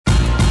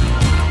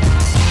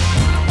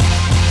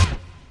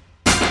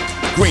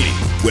Greeny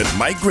with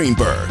Mike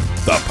Greenberg,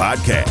 the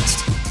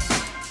podcast.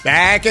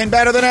 Back and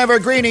better than ever,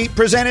 Greeny,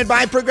 presented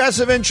by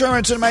Progressive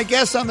Insurance, and my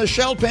guest on the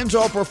Shell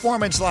Pennzoil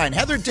Performance Line,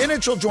 Heather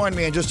Dinich, will join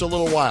me in just a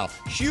little while.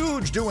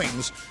 Huge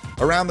doings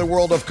around the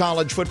world of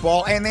college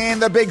football, and then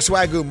the big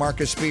swagoo,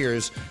 Marcus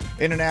Spears,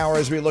 in an hour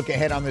as we look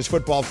ahead on this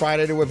Football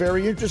Friday to a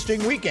very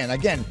interesting weekend.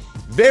 Again,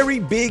 very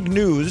big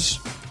news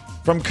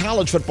from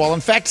college football.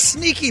 In fact,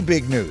 sneaky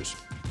big news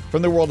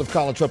from the world of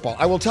college football.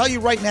 I will tell you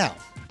right now,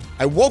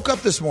 I woke up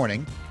this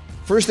morning.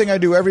 First thing I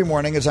do every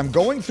morning is I'm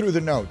going through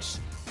the notes,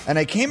 and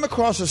I came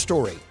across a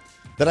story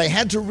that I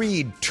had to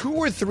read 2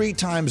 or 3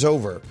 times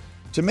over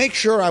to make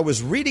sure I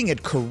was reading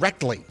it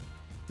correctly.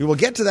 We will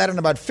get to that in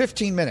about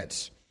 15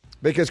 minutes,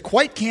 because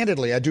quite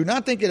candidly, I do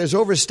not think it is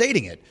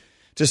overstating it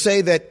to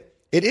say that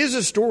it is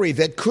a story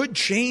that could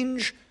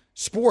change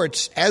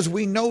sports as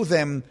we know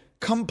them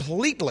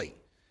completely.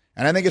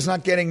 And I think it's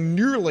not getting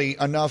nearly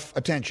enough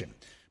attention.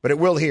 But it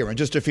will here in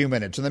just a few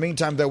minutes. In the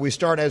meantime, though, we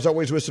start, as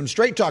always, with some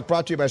Straight Talk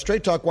brought to you by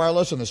Straight Talk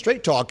Wireless. And the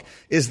Straight Talk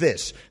is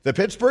this. The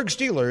Pittsburgh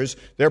Steelers,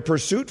 their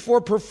pursuit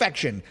for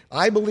perfection,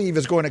 I believe,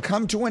 is going to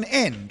come to an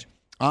end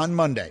on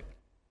Monday.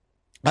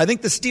 I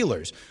think the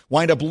Steelers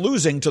wind up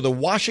losing to the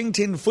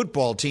Washington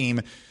football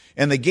team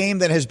in the game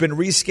that has been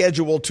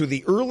rescheduled to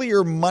the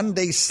earlier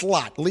Monday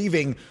slot,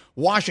 leaving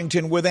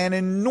Washington with an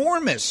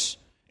enormous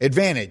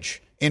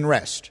advantage in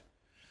rest.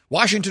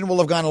 Washington will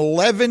have gone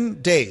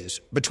 11 days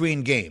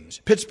between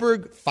games.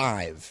 Pittsburgh,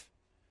 5.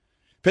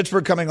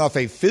 Pittsburgh coming off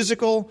a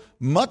physical,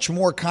 much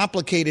more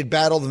complicated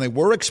battle than they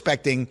were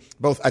expecting,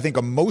 both, I think,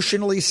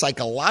 emotionally,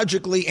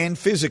 psychologically, and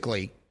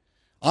physically,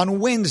 on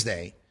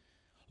Wednesday,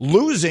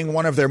 losing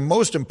one of their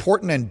most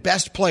important and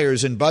best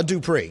players in Bud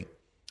Dupree,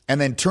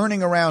 and then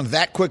turning around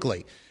that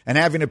quickly and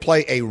having to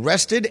play a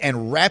rested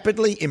and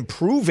rapidly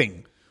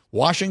improving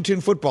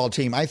Washington football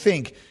team. I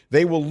think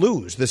they will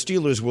lose. The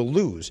Steelers will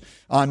lose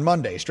on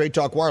Monday. Straight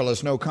Talk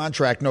Wireless, no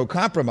contract, no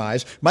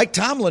compromise. Mike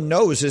Tomlin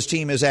knows his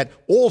team is at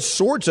all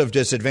sorts of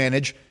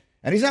disadvantage,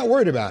 and he's not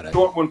worried about it.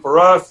 Short one for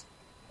us,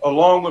 a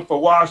long one for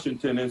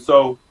Washington, and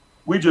so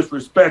we just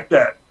respect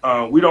that.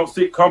 We don't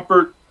seek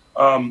comfort.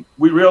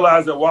 We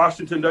realize that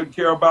Washington doesn't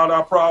care about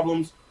our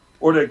problems,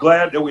 or they're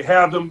glad that we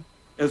have them.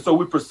 And so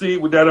we proceed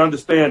with that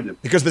understanding.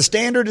 Because the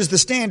standard is the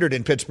standard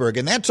in Pittsburgh,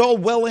 and that's all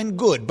well and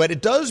good. But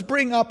it does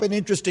bring up an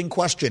interesting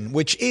question,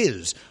 which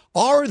is,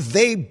 are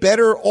they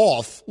better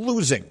off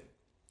losing?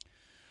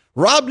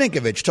 Rob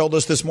Ninkovich told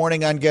us this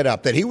morning on Get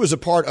Up that he was a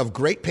part of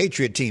great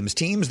Patriot teams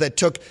that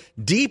took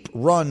deep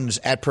runs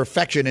at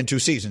perfection in 2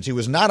 seasons. He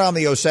was not on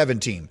the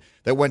 2007 team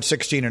that went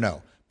 16-0.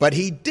 But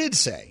he did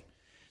say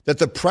that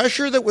the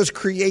pressure that was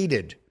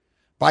created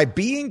by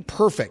being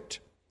perfect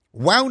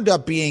wound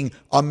up being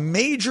a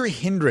major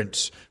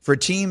hindrance for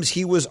teams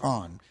he was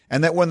on,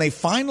 and that when they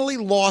finally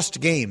lost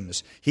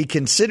games, he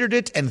considered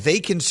it and they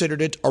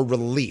considered it a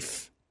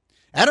relief.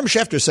 Adam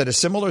Schefter said a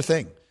similar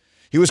thing.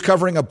 He was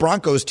covering a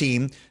Broncos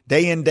team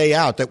day in, day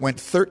out that went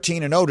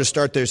 13-0 to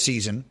start their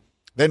season,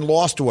 then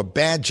lost to a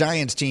bad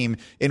Giants team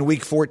in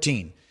Week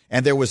 14,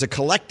 and there was a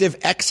collective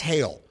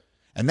exhale,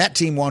 and that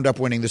team wound up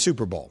winning the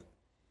Super Bowl.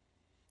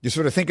 You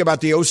sort of think about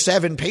the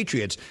 2007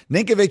 Patriots.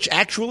 Ninkovich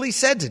actually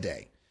said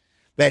today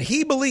that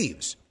he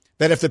believes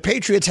that if the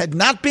Patriots had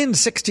not been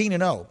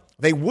 16-0,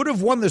 they would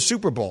have won the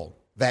Super Bowl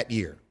that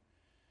year.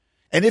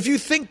 And if you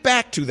think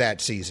back to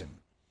that season,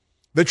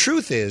 the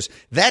truth is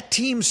that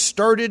team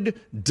started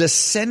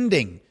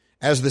descending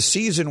as the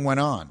season went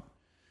on.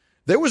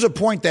 There was a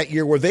point that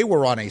year where they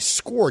were on a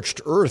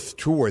scorched earth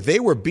tour. They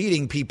were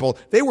beating people.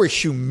 They were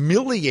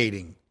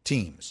humiliating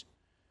teams.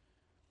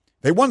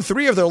 They won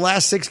 3 of their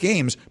last 6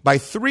 games by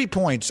 3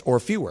 points or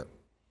fewer.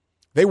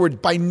 They were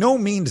by no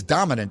means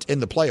dominant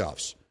in the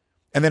playoffs.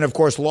 And then, of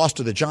course, lost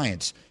to the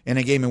Giants in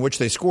a game in which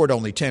they scored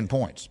only 10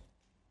 points.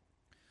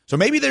 So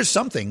maybe there's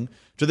something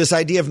to this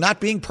idea of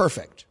not being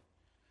perfect.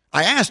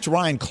 I asked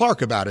Ryan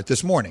Clark about it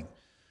this morning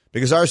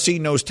because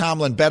RC knows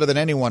Tomlin better than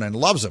anyone and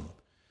loves him.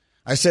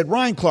 I said,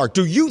 Ryan Clark,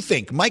 do you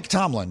think Mike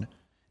Tomlin,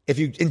 if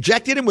you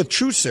injected him with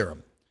truth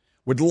serum,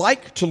 would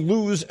like to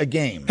lose a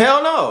game?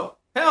 Hell no.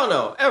 Hell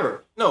no.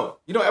 Ever. No,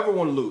 you don't ever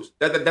want to lose.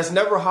 That's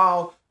never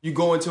how you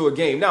go into a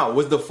game. Now,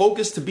 was the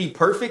focus to be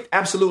perfect?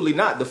 Absolutely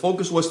not. The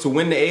focus was to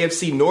win the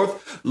AFC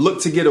North,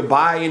 look to get a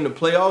bye in the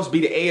playoffs, be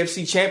the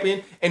AFC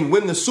champion, and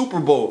win the Super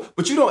Bowl.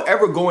 But you don't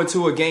ever go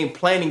into a game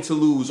planning to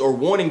lose or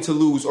wanting to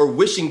lose or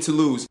wishing to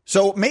lose.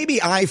 So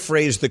maybe I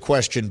phrased the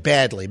question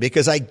badly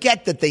because I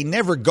get that they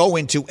never go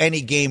into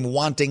any game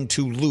wanting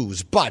to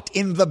lose. But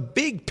in the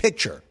big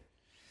picture,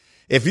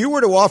 if you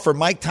were to offer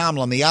Mike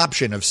Tomlin the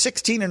option of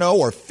 16-0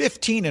 or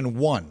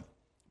 15-1,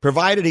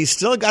 provided he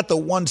still got the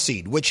 1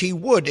 seed, which he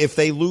would if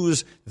they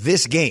lose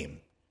this game,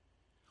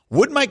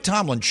 would Mike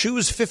Tomlin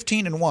choose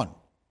 15-1?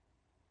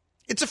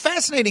 It's a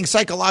fascinating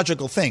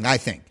psychological thing, I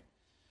think,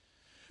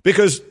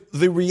 because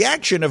the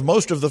reaction of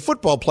most of the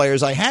football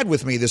players I had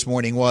with me this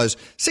morning was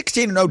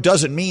 16-0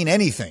 doesn't mean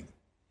anything.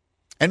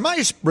 And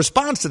my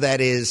response to that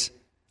is,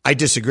 I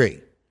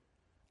disagree.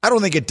 I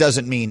don't think it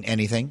doesn't mean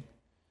anything.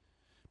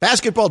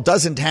 Basketball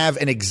doesn't have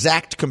an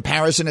exact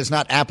comparison. It's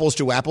not apples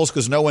to apples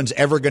because no one's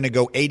ever going to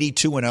go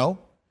 82-0.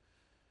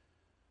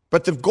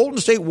 But the Golden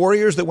State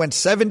Warriors that went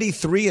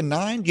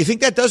 73-9, do you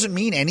think that doesn't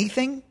mean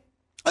anything?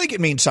 I think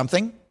it means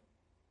something.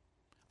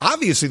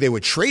 Obviously, they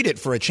would trade it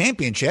for a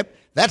championship.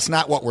 That's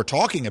not what we're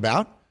talking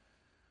about.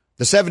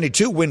 The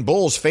 72-win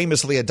Bulls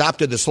famously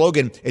adopted the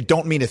slogan, "It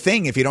don't mean a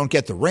thing if you don't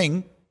get the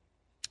ring."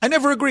 I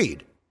never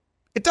agreed.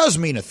 It does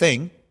mean a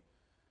thing.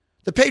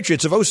 The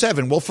Patriots of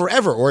 07 will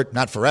forever, or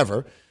not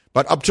forever,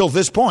 but up till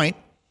this point,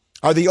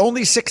 are the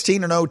only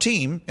 16-0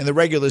 team in the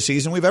regular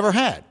season we've ever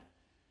had.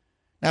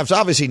 Now, it's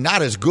obviously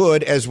not as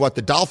good as what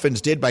the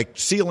Dolphins did by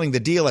sealing the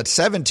deal at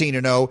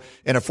 17-0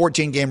 in a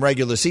 14-game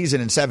regular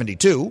season in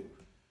 72.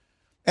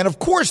 And of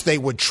course they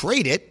would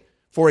trade it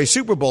for a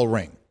Super Bowl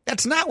ring.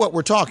 That's not what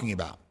we're talking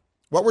about.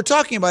 What we're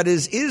talking about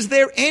is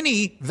there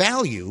any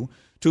value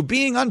to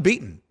being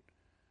unbeaten?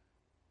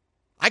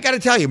 I got to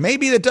tell you,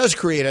 maybe that does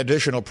create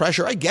additional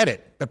pressure. I get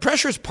it. But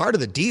pressure is part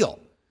of the deal.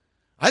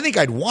 I think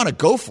I'd want to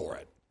go for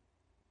it.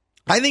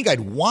 I think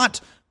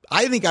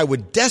I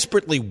would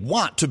desperately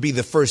want to be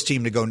the first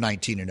team to go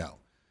 19-0.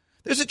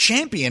 There's a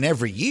champion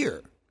every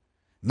year.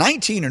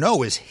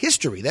 19-0 is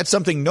history. That's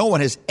something no one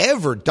has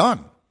ever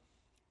done.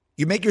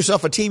 You make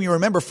yourself a team you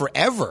remember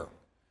forever.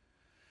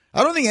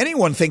 I don't think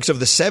anyone thinks of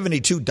the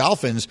 72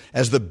 Dolphins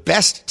as the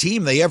best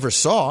team they ever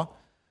saw,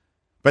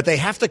 but they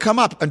have to come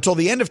up until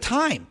the end of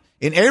time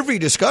in every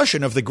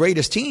discussion of the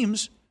greatest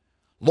teams,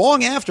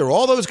 long after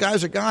all those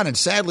guys are gone, and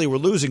sadly we're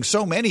losing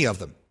so many of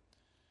them.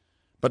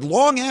 But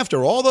long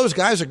after all those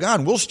guys are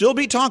gone, we'll still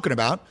be talking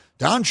about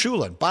Don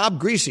Shula and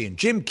Bob Greasy and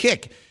Jim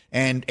Kick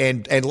and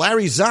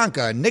Larry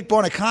Zonka and Nick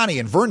Bonacani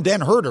and Vern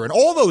Den Herder and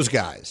all those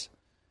guys,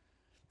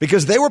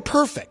 because they were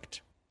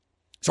perfect.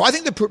 So I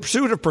think the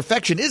pursuit of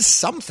perfection is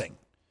something.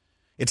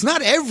 It's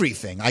not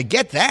everything. I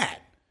get that.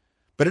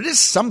 But it is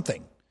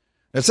something.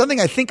 It's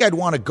something I think I'd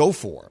want to go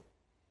for.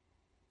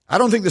 I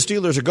don't think the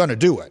Steelers are going to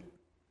do it.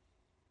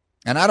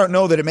 And I don't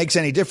know that it makes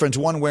any difference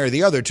one way or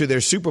the other to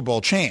their Super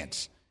Bowl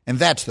chance. And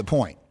that's the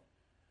point.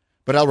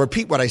 But I'll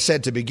repeat what I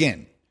said to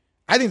begin.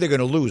 I think they're going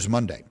to lose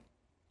Monday.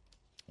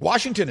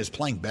 Washington is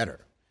playing better.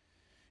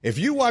 If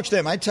you watch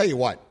them, I tell you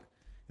what,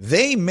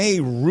 they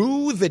may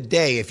rue the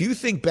day. If you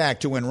think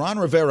back to when Ron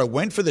Rivera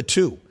went for the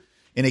 2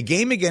 in a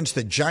game against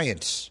the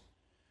Giants,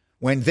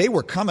 when they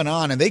were coming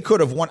on and they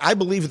could have won. I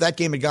believe if that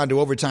game had gone to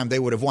overtime, they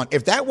would have won.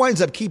 If that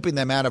winds up keeping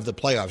them out of the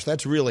playoffs,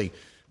 that's really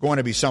going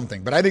to be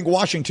something. But I think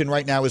Washington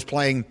right now is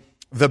playing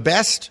the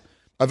best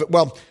of it.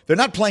 Well, they're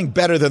not playing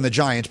better than the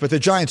Giants, but the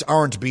Giants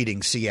aren't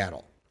beating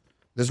Seattle.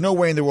 There's no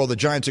way in the world the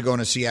Giants are going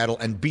to Seattle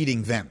and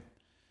beating them.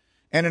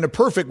 And in a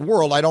perfect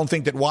world, I don't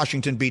think that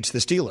Washington beats the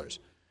Steelers.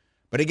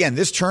 But again,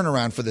 this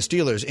turnaround for the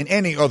Steelers in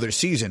any other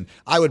season,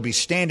 I would be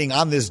standing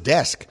on this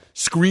desk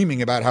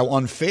screaming about how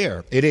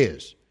unfair it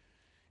is.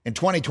 In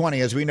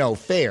 2020, as we know,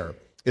 fair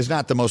is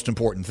not the most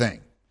important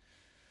thing.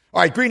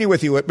 All right, Greeny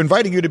with you. I'm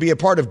inviting you to be a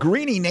part of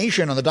Greeny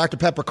Nation on the Dr.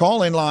 Pepper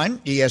call-in line.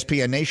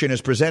 ESPN Nation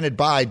is presented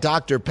by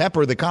Dr.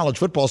 Pepper. The college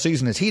football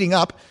season is heating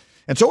up,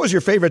 and so is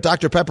your favorite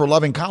Dr.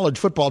 Pepper-loving college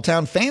football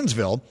town,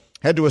 Fansville.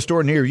 Head to a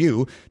store near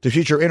you to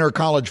treat your inner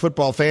college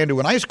football fan to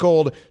an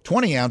ice-cold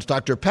 20-ounce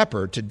Dr.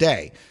 Pepper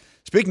today.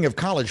 Speaking of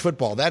college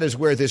football, that is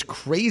where this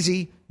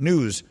crazy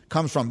news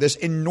comes from. This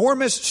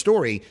enormous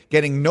story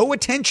getting no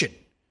attention.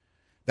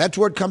 That's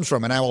where it comes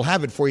from, and I will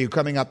have it for you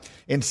coming up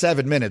in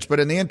 7 minutes. But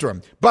in the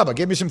interim, Bubba,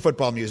 give me some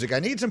football music. I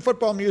need some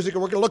football music,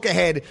 and we're going to look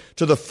ahead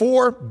to the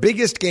 4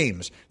 biggest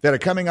games that are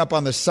coming up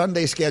on the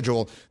Sunday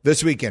schedule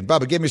this weekend.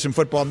 Bubba, give me some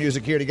football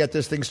music here to get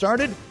this thing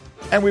started,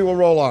 and we will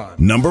roll on.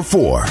 Number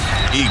 4,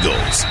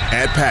 Eagles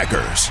at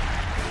Packers.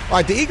 All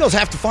right, the Eagles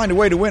have to find a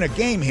way to win a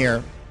game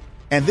here,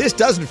 and this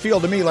doesn't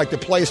feel to me like the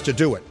place to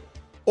do it.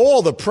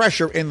 All the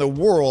pressure in the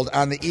world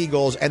on the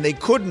Eagles, and they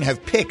couldn't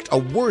have picked a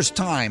worse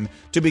time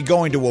to be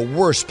going to a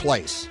worse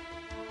place.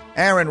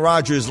 Aaron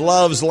Rodgers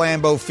loves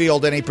Lambeau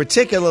Field, and he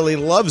particularly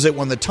loves it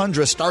when the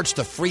tundra starts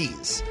to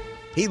freeze.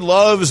 He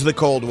loves the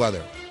cold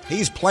weather.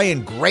 He's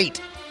playing great.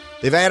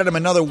 They've added him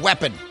another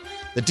weapon.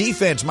 The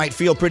defense might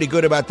feel pretty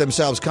good about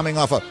themselves coming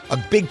off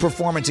a big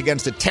performance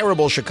against a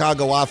terrible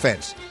Chicago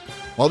offense.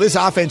 Well, this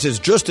offense is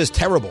just as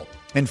terrible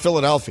in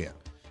Philadelphia.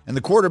 And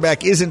the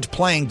quarterback isn't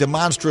playing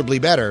demonstrably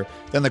better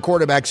than the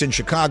quarterbacks in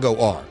Chicago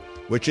are,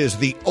 which is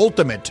the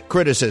ultimate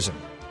criticism.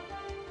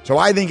 So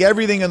I think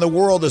everything in the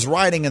world is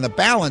riding in the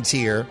balance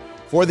here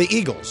for the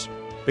Eagles.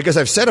 Because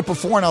I've said it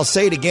before and I'll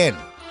say it again.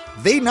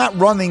 They're not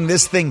running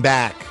this thing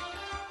back.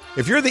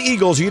 If you're the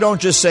Eagles, you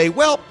don't just say,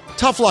 well,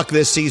 tough luck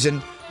this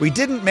season. We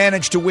didn't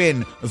manage to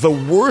win the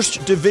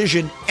worst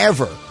division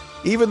ever,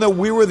 even though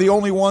we were the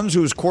only ones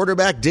whose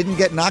quarterback didn't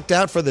get knocked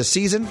out for the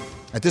season.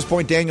 At this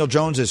point, Daniel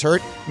Jones is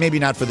hurt. Maybe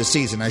not for the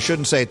season. I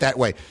shouldn't say it that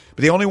way.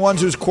 But the only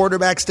ones whose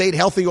quarterback stayed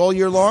healthy all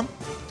year long,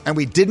 and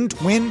we didn't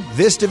win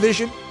this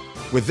division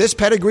with this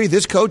pedigree,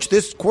 this coach,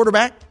 this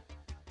quarterback,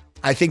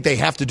 I think they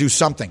have to do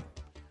something.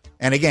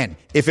 And again,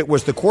 if it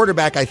was the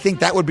quarterback, I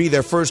think that would be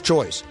their first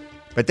choice.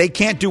 But they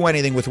can't do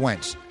anything with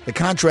Wentz. The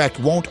contract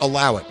won't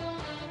allow it.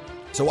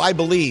 So I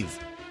believe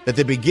that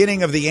the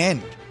beginning of the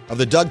end of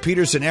the Doug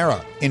Peterson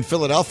era in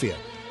Philadelphia,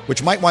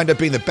 which might wind up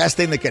being the best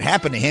thing that could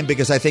happen to him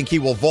because I think he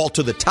will vault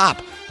to the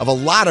top of a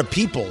lot of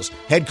people's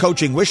head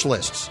coaching wish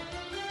lists.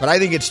 But I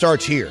think it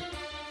starts here.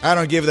 I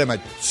don't give them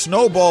a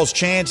snowball's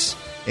chance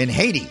in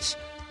Hades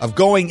of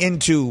going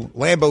into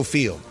Lambeau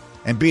Field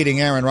and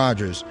beating Aaron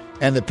Rodgers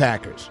and the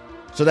Packers.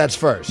 So that's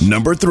first.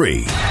 Number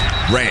 3,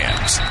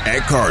 Rams at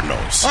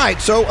Cardinals. All right,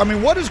 so,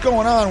 what is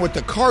going on with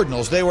the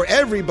Cardinals? They were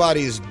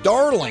everybody's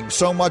darling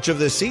so much of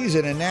this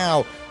season, and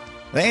now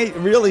they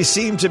really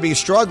seem to be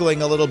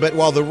struggling a little bit,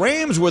 while the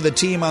Rams were the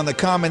team on the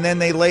come, and then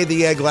they laid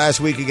the egg last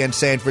week against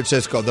San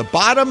Francisco. The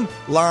bottom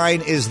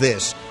line is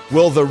this.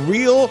 Will the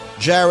real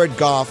Jared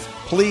Goff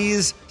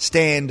please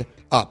stand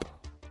up?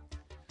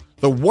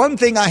 The one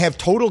thing I have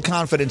total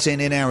confidence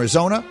in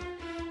Arizona,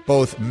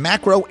 both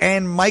macro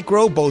and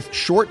micro, both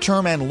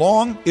short-term and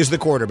long, is the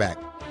quarterback.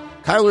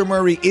 Kyler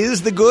Murray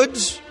is the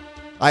goods.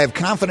 I have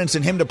confidence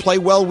in him to play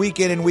well week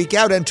in and week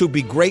out and to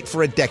be great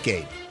for a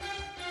decade.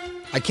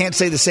 I can't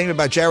say the same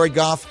about Jared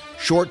Goff,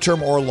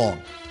 short-term or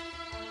long.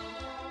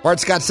 Bart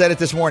Scott said it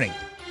this morning.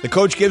 The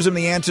coach gives him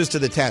the answers to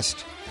the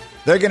test.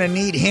 They're going to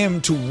need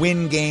him to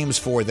win games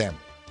for them.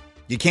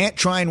 You can't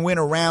try and win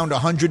around a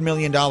 $100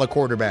 million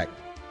quarterback.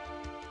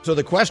 So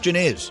the question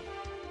is,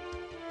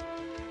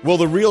 will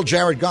the real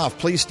Jared Goff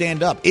please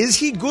stand up? Is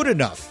he good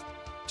enough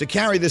to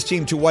carry this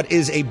team to what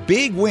is a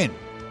big win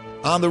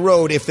on the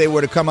road if they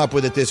were to come up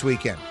with it this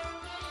weekend?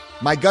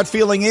 My gut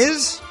feeling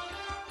is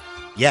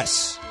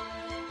yes.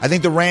 I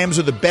think the Rams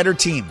are the better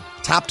team,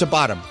 top to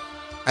bottom.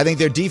 I think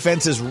their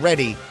defense is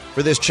ready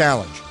for this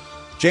challenge.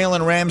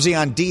 Jalen Ramsey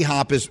on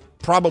D-Hop is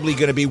probably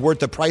going to be worth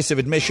the price of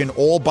admission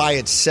all by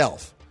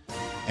itself.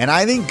 And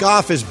I think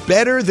Goff is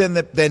better than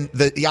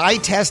the eye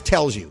test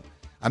tells you.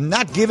 I'm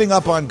not giving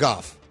up on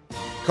Goff.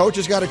 Coach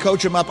has got to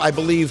coach him up. I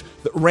believe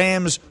the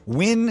Rams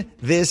win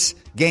this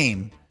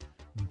game,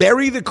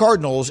 bury the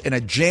Cardinals in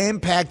a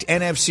jam-packed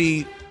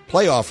NFC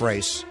playoff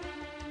race,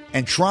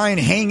 and try and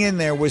hang in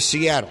there with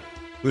Seattle,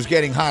 who's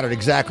getting hot at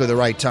exactly the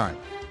right time.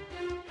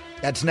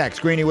 That's next.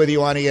 Greeny with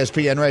you on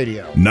ESPN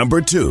Radio. Number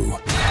 2,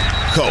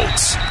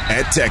 Colts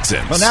at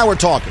Texans. Well, now we're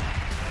talking.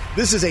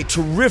 This is a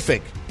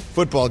terrific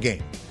football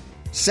game.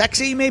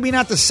 Sexy, maybe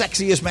not the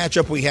sexiest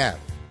matchup we have,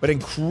 but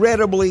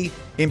incredibly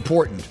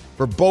important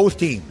for both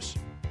teams.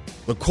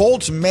 The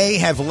Colts may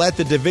have let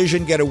the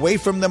division get away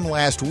from them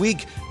last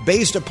week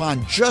based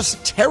upon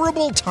just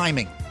terrible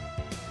timing.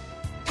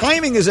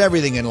 Timing is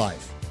everything in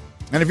life.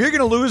 And if you're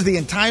going to lose the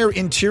entire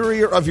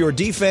interior of your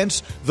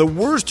defense, the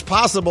worst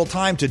possible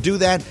time to do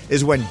that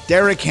is when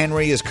Derrick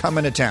Henry is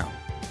coming to town.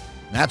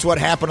 And that's what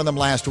happened to them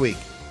last week.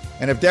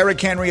 And if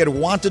Derrick Henry had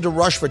wanted to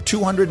rush for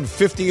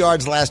 250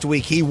 yards last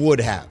week, he would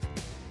have.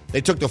 They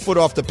took the foot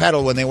off the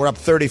pedal when they were up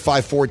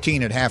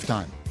 35-14 at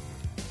halftime.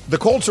 The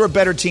Colts are a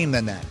better team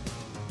than that.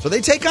 So they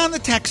take on the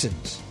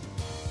Texans.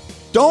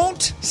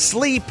 Don't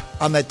sleep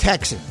on the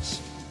Texans.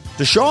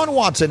 Deshaun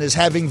Watson is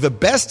having the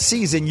best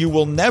season you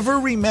will never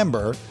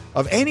remember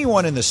of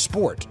anyone in the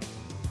sport.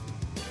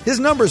 His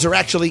numbers are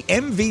actually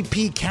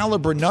MVP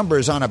caliber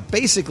numbers on a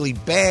basically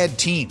bad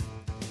team.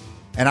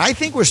 And I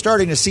think we're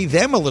starting to see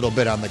them a little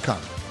bit on the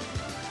come.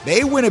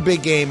 They win a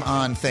big game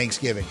on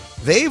Thanksgiving.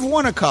 They've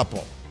won a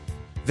couple.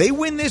 They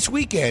win this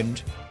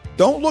weekend.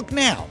 Don't look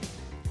now.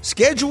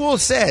 Schedule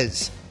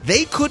says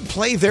they could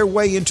play their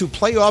way into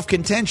playoff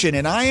contention,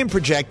 and I am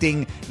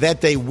projecting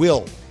that they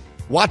will.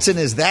 Watson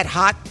is that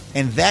hot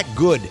and that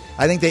good.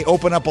 I think they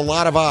open up a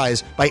lot of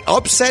eyes by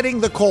upsetting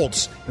the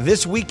Colts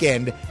this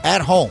weekend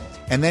at home.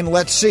 And then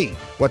let's see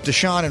what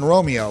Deshaun and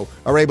Romeo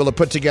are able to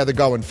put together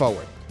going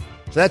forward.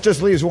 So that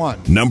just leaves one.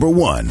 Number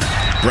 1,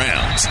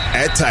 Browns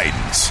at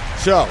Titans.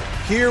 So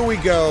here we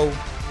go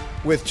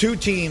with two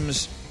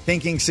teams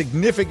thinking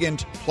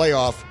significant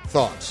playoff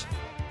thoughts.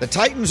 The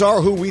Titans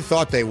are who we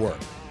thought they were.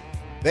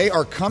 They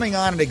are coming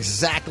on at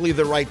exactly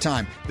the right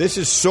time. This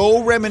is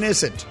so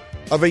reminiscent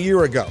of a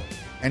year ago.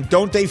 And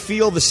don't they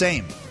feel the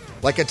same?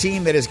 Like a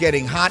team that is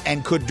getting hot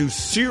and could do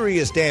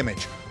serious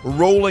damage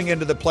rolling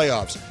into the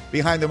playoffs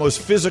behind the most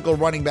physical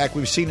running back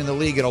we've seen in the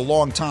league in a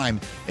long time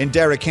in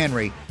Derrick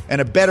Henry, and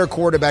a better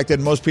quarterback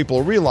than most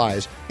people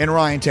realize in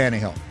Ryan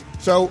Tannehill.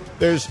 So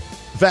there's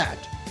that.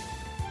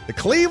 The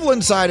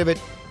Cleveland side of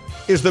it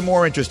is the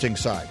more interesting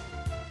side.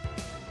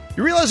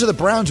 You realize if the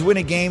Browns win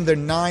a game, they're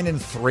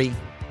 9-3.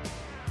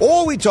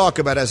 All we talk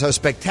about is how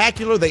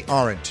spectacular they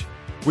aren't.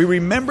 We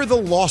remember the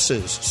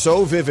losses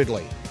so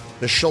vividly.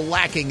 The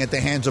shellacking at the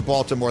hands of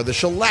Baltimore, the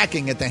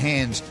shellacking at the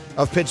hands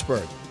of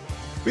Pittsburgh.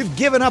 We've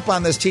given up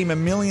on this team a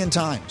million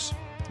times.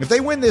 If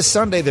they win this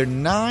Sunday, they're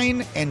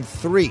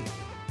 9-3.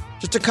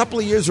 Just a couple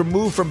of years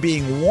removed from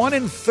being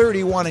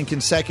 1-31 in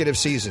consecutive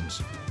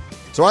seasons.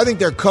 So I think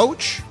their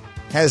coach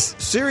has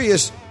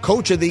serious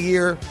Coach of the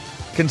Year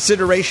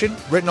consideration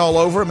written all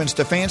over him in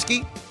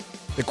Stefanski.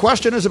 The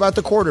question is about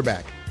the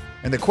quarterback.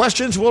 And the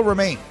questions will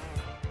remain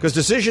because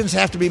decisions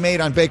have to be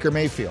made on Baker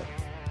Mayfield.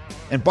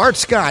 And Bart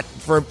Scott,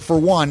 for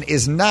one,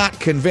 is not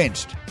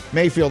convinced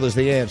Mayfield is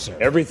the answer.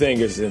 Everything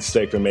is at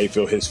stake for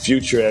Mayfield, his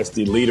future as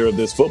the leader of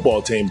this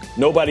football team.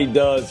 Nobody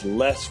does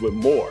less with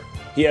more.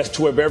 He has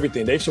two of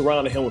everything. They've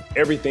surrounded him with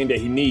everything that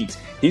he needs.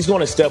 He's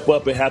going to step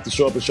up and have to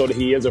show up and show that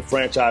he is a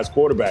franchise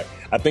quarterback.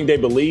 I think they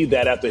believe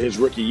that after his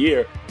rookie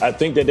year. I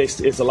think that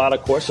it's a lot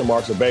of question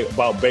marks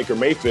about Baker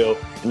Mayfield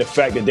and the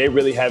fact that they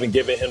really haven't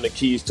given him the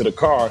keys to the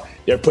car.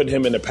 They're putting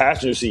him in the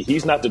passenger seat.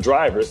 He's not the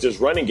driver. It's this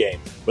running game.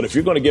 But if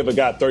you're going to give a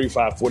guy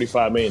 $35,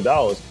 $45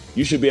 million,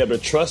 you should be able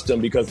to trust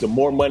him, because the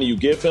more money you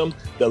give him,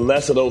 the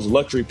less of those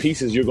luxury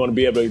pieces you're going to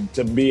be able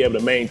to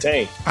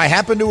maintain. I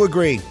happen to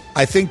agree.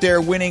 I think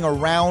they're winning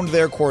around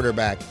their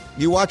quarterback.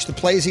 You watch the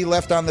plays he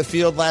left on the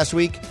field last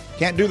week.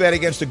 Can't do that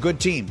against a good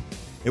team.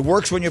 It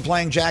works when you're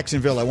playing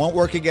Jacksonville. It won't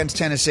work against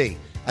Tennessee.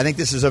 I think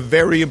this is a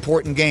very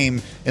important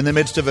game in the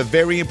midst of a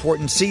very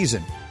important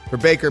season for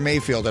Baker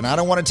Mayfield. And I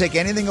don't want to take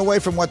anything away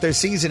from what their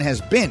season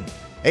has been.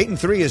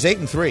 8-3 is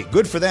 8-3.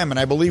 Good for them, and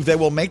I believe they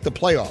will make the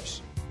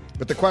playoffs.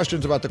 But the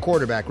questions about the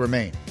quarterback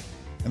remain.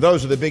 And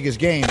those are the biggest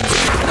games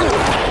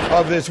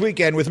of this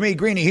weekend with me,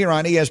 Greeny, here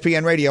on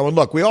ESPN Radio. And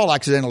look, we all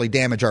accidentally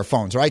damage our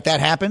phones, right? That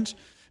happens.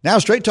 Now,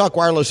 Straight Talk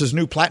Wireless's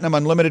new Platinum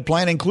Unlimited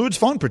plan includes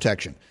phone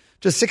protection.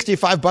 Just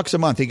 $65 a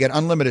month. You get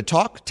unlimited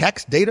talk,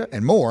 text, data,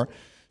 and more.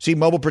 See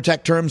Mobile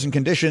Protect terms and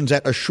conditions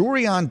at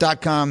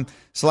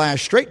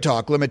Asurion.com/Straight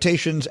Talk.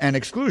 Limitations and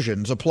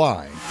exclusions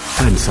apply.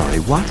 I'm sorry,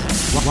 what?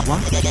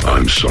 What?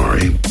 I'm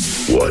sorry.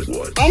 What?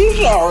 I'm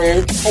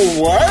sorry,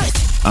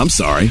 what? I'm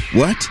sorry.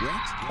 What?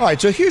 All right,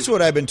 so here's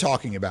what I've been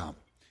talking about.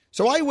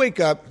 So I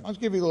wake up. I'll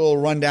give you a little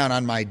rundown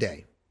on my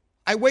day.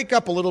 I wake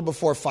up a little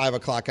before 5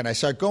 o'clock, and I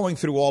start going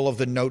through all of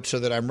the notes so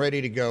that I'm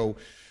ready to go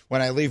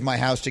when I leave my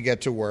house to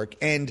get to work.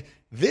 And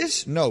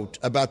this note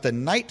about the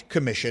Knight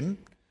Commission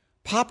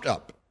popped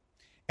up.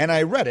 And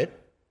I read it,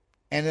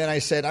 and then I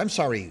said, I'm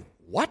sorry,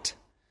 what?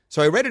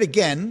 So I read it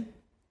again,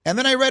 and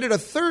then I read it a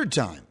third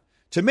time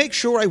to make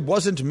sure I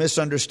wasn't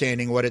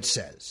misunderstanding what it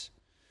says.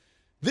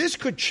 This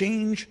could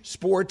change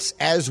sports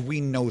as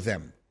we know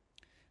them.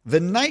 The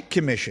Knight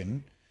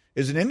Commission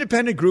is an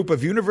independent group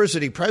of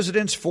university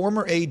presidents,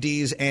 former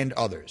ADs, and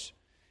others.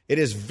 It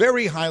is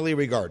very highly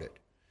regarded.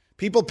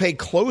 People pay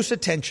close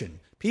attention.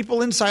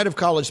 People inside of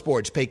college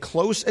sports pay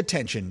close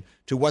attention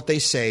to what they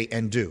say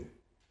and do.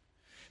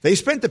 They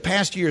spent the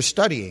past year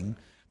studying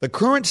the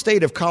current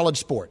state of college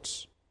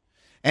sports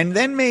and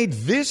then made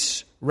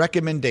this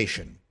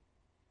recommendation.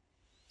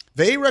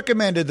 They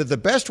recommended that the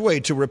best way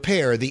to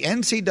repair the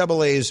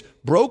NCAA's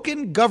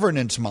broken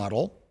governance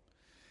model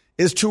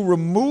is to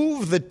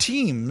remove the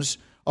teams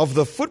of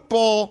the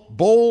Football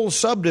Bowl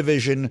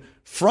subdivision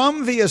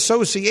from the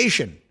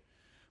association,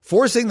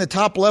 forcing the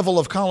top level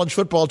of college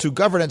football to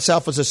govern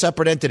itself as a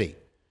separate entity.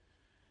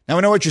 Now,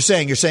 I know what you're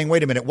saying. You're saying,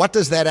 wait a minute, what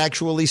does that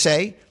actually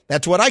say?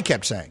 That's what I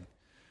kept saying.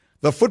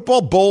 The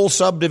Football Bowl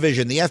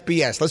subdivision, the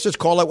FBS, let's just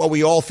call it what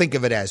we all think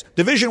of it as.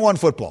 Division I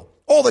football,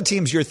 all the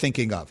teams you're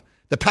thinking of,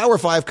 the Power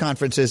 5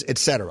 conferences,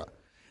 etc.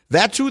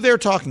 That's who they're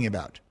talking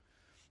about.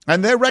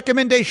 And their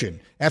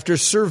recommendation, after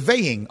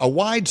surveying a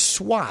wide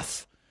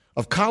swath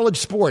of college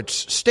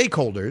sports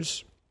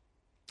stakeholders,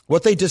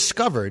 what they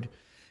discovered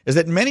is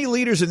that many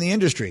leaders in the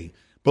industry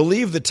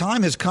believe the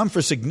time has come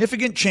for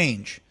significant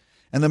change,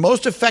 and the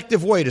most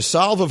effective way to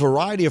solve a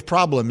variety of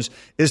problems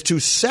is to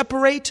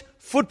separate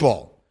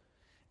football,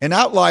 an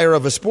outlier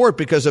of a sport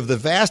because of the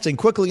vast and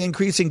quickly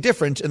increasing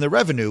difference in the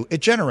revenue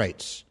it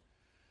generates.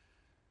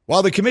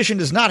 While the commission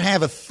does not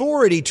have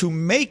authority to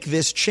make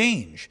this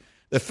change,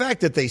 the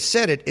fact that they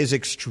said it is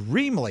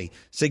extremely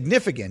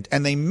significant,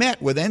 and they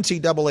met with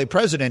NCAA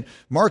President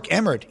Mark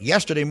Emmert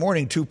yesterday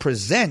morning to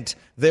present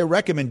their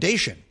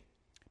recommendation.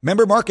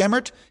 Remember Mark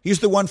Emmert? He's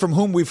the one from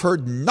whom we've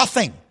heard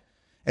nothing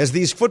as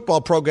these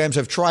football programs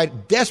have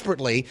tried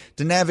desperately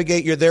to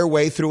navigate their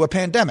way through a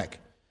pandemic.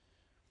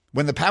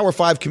 When the Power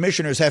 5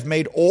 commissioners have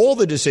made all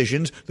the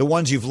decisions, the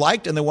ones you've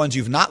liked and the ones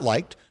you've not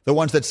liked, the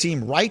ones that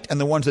seem right and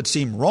the ones that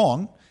seem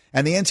wrong,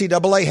 and the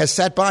NCAA has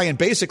sat by and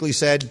basically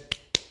said,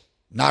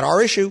 not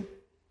our issue,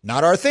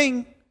 not our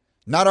thing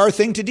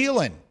to deal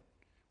in.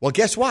 Well,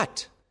 guess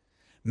what?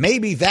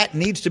 Maybe that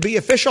needs to be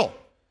official.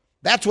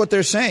 That's what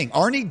they're saying.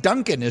 Arnie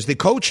Duncan is the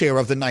co-chair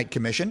of the Knight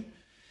Commission.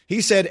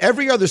 He said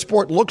every other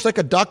sport looks like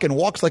a duck and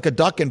walks like a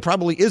duck and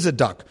probably is a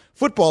duck.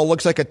 Football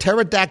looks like a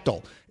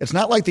pterodactyl. It's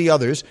not like the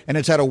others, and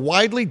it's had a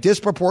widely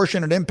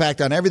disproportionate impact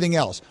on everything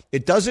else.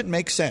 It doesn't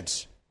make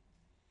sense.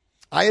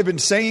 I have been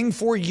saying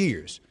for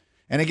years,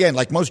 and again,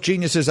 like most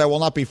geniuses, I will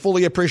not be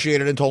fully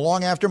appreciated until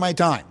long after my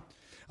time.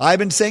 I've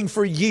been saying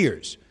for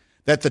years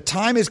that the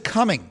time is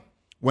coming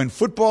when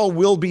football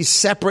will be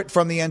separate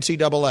from the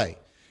NCAA.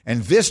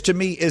 And this, to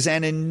me, is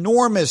an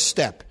enormous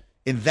step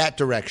in that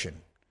direction.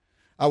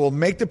 I will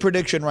make the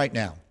prediction right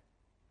now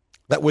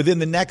that within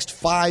the next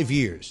 5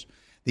 years,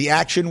 the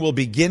action will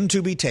begin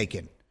to be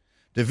taken.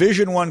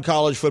 Division I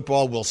college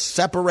football will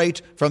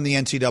separate from the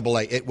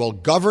NCAA. It will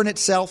govern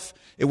itself.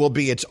 It will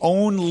be its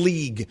own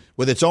league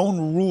with its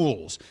own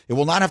rules. It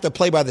will not have to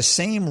play by the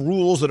same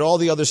rules that all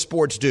the other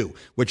sports do,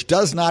 which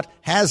does not,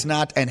 has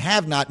not, and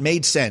have not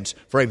made sense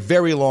for a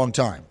very long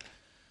time.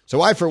 So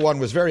I, for one,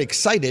 was very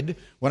excited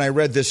when I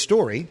read this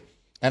story,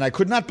 and I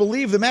could not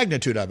believe the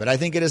magnitude of it. I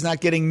think it is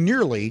not getting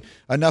nearly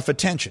enough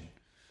attention.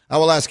 I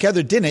will ask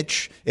Heather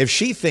Dinich if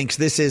she thinks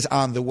this is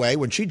on the way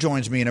when she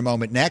joins me in a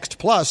moment next,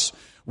 plus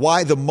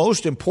why the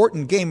most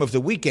important game of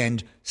the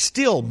weekend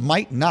still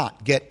might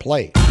not get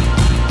played.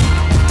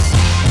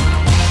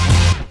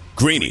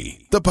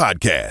 Greeny, the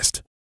podcast.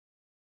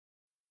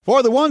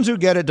 For the ones who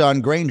get it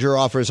done, Grainger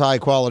offers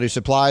high-quality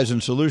supplies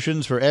and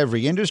solutions for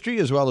every industry,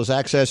 as well as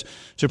access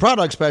to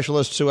product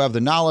specialists who have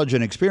the knowledge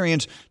and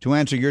experience to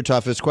answer your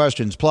toughest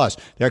questions. Plus,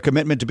 their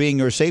commitment to being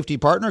your safety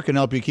partner can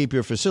help you keep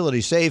your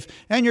facility safe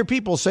and your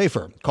people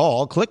safer.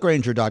 Call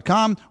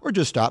clickgrainger.com or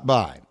just stop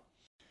by.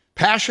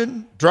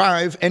 Passion,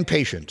 drive, and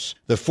patience.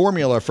 The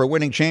formula for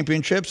winning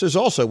championships is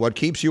also what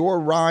keeps your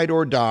ride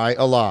or die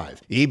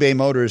alive. eBay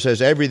Motors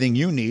has everything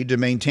you need to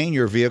maintain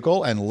your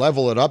vehicle and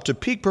level it up to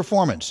peak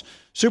performance.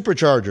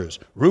 Superchargers,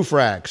 roof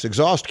racks,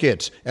 exhaust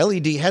kits,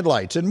 LED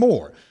headlights, and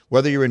more.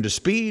 Whether you're into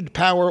speed,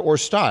 power, or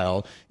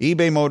style,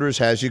 eBay Motors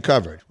has you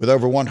covered. With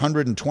over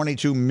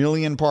 122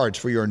 million parts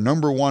for your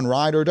number one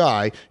ride or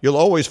die, you'll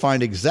always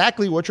find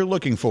exactly what you're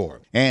looking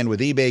for. And with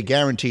eBay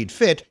Guaranteed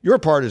Fit, your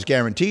part is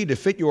guaranteed to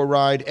fit your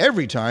ride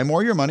every time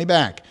or your money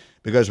back.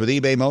 Because with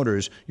eBay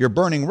Motors, you're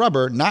burning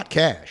rubber, not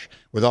cash.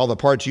 With all the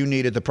parts you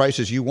need at the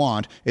prices you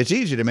want, it's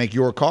easy to make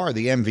your car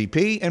the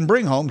MVP and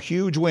bring home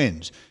huge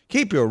wins.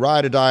 Keep your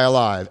ride or die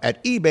alive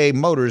at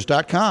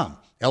ebaymotors.com.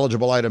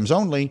 Eligible items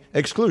only.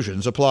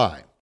 Exclusions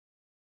apply.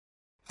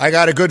 I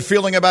got a good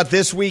feeling about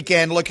this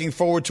weekend. Looking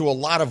forward to a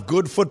lot of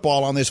good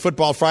football on this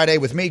Football Friday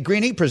with me,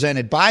 Greeny,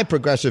 presented by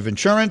Progressive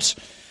Insurance.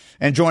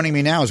 And joining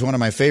me now is one of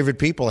my favorite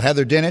people,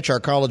 Heather Dinich, our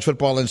college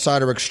football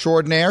insider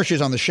extraordinaire.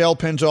 She's on the Shell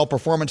Pennzoil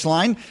Performance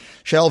line,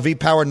 Shell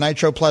V-Powered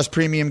Nitro Plus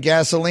Premium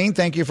Gasoline.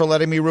 Thank you for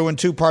letting me ruin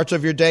 2 parts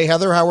of your day,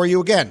 Heather. How are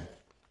you again?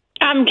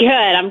 I'm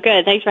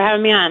good. Thanks for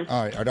having me on.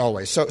 All right,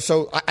 always.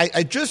 So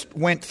I just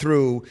went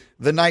through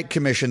the Knight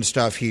Commission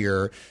stuff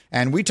here,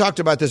 and we talked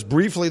about this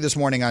briefly this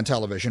morning on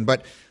television,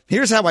 but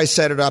here's how I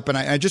set it up, and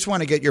I just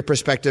want to get your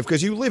perspective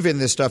because you live in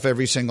this stuff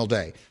every single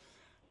day.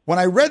 When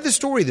I read the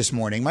story this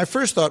morning, my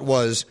first thought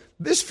was,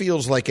 this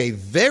feels like a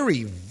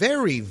very,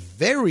 very,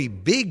 very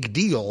big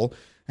deal,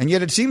 and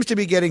yet it seems to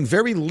be getting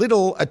very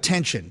little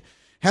attention.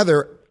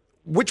 Heather,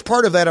 which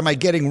part of that am I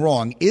getting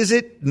wrong? Is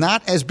it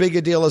not as big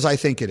a deal as I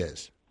think it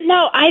is?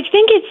 No, I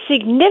think it's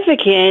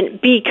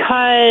significant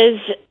because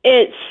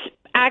it's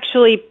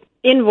actually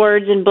in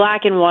words in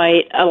black and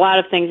white a lot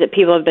of things that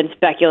people have been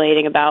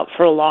speculating about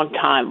for a long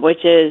time,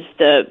 which is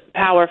the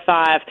Power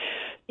Five,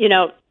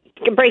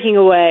 breaking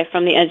away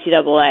from the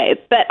NCAA.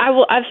 But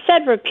I've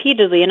said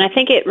repeatedly, and I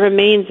think it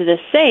remains the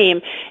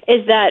same,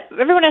 is that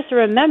everyone has to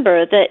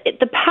remember that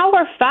the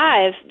Power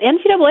Five, the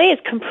NCAA is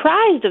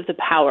comprised of the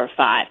Power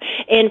Five,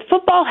 and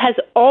football has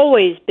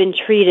always been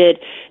treated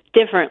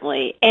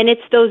differently. And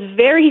it's those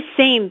very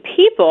same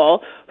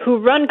people who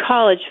run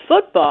college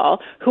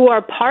football who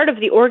are part of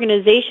the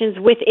organizations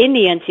within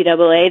the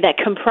NCAA that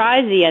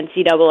comprise the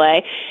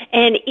NCAA.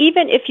 And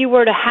even if you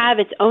were to have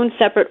its own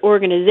separate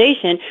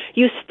organization,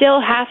 you still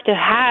have to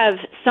have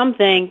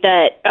something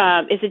that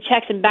is a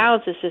checks and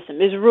balances system,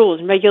 is rules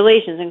and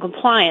regulations and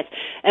compliance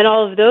and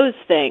all of those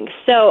things.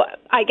 So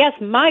I guess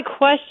my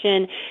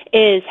question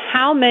is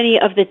how many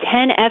of the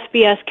 10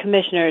 FBS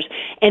commissioners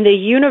and the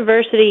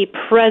university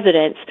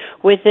presidents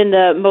within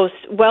the most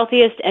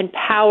wealthiest and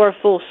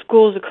powerful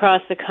schools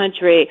across the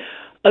country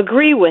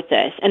agree with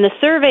this? And the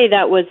survey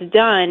that was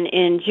done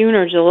in June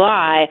or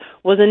July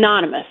was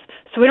anonymous.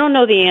 So we don't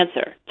know the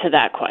answer to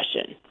that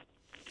question.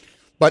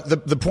 But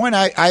the point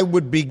I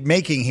would be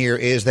making here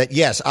is that,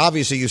 yes,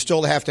 obviously you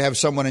still have to have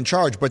someone in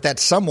charge, but that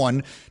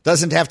someone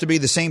doesn't have to be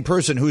the same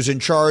person who's in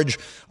charge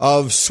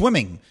of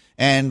swimming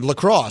and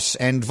lacrosse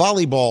and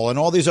volleyball and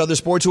all these other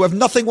sports who have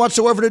nothing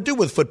whatsoever to do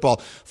with football.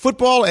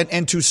 Football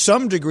and to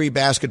some degree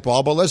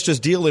basketball, but let's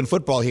just deal in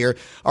football here,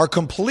 are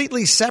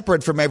completely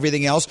separate from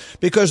everything else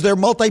because they're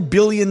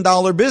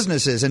multi-billion-dollar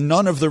businesses and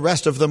none of the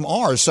rest of them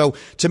are. So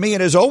to me,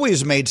 it has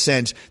always made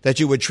sense that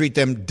you would treat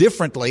them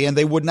differently and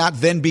they would not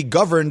then be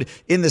governed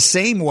in the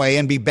same way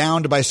and be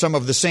bound by some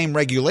of the same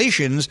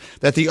regulations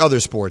that the other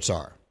sports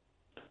are.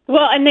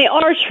 Well, and they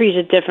are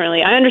treated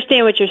differently. I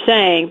understand what you're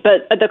saying,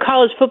 but the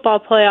college football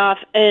playoff,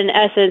 in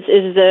essence,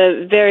 is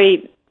the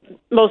very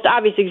most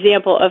obvious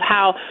example of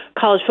how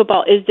college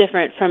football is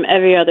different from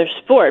every other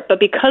sport. But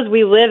because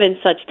we live in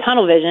such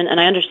tunnel vision, and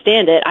I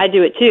understand it, I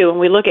do it too, and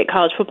we look at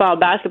college football and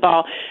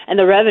basketball and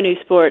the revenue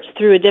sports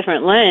through a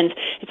different lens,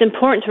 it's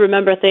important to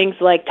remember things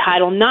like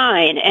Title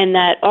IX and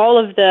that all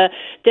of the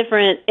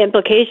different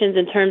implications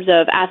in terms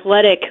of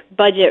athletic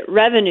budget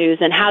revenues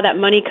and how that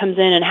money comes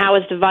in and how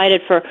it's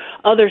divided for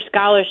other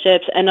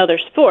scholarships and other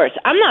sports.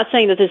 I'm not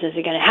saying that this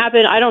isn't going to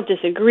happen. I don't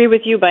disagree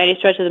with you by any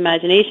stretch of the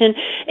imagination.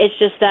 It's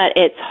just that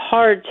it's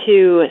hard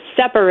to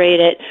separate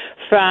it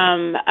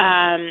from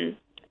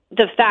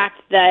the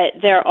fact that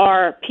there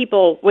are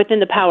people within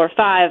the Power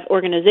Five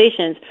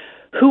organizations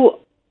who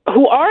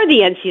who are the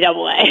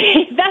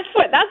NCAA. That's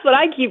what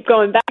I keep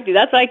going back to.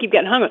 That's what I keep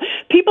getting hung up.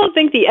 People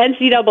think the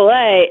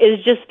NCAA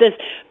is just this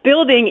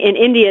building in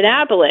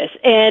Indianapolis,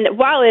 and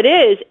while it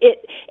is,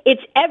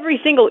 it's every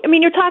single. I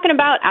mean, you're talking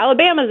about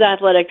Alabama's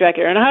athletic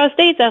director and Ohio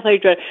State's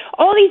athletic director.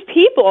 All these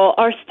people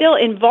are still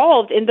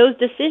involved in those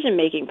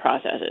decision-making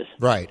processes.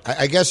 Right.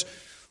 I guess.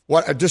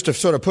 Just to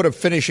sort of put a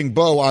finishing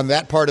bow on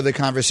that part of the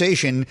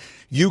conversation,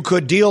 you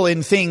could deal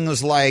in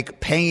things like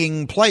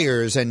paying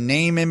players and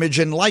name, image,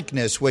 and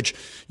likeness, which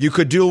you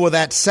could deal with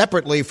that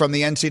separately from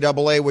the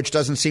NCAA, which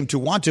doesn't seem to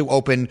want to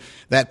open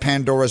that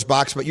Pandora's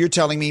box. But you're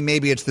telling me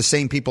maybe it's the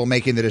same people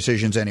making the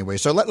decisions anyway.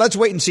 So let's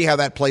wait and see how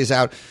that plays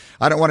out.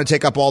 I don't want to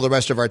take up all the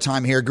rest of our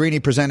time here.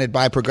 Greeny presented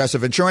by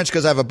Progressive Insurance,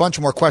 because I have a bunch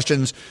more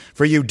questions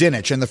for you,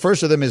 Dinich. And the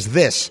first of them is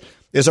this.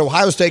 Is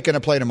Ohio State going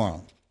to play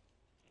tomorrow?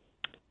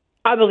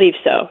 I believe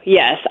so,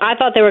 yes. I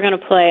thought they were going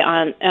to play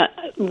on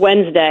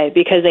Wednesday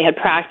because they had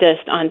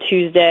practiced on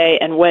Tuesday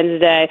and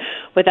Wednesday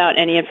without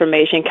any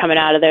information coming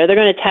out of there. They're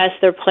going to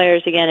test their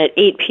players again at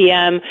 8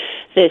 p.m.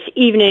 this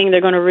evening. They're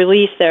going to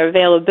release their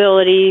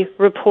availability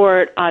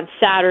report on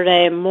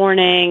Saturday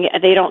morning.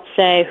 They don't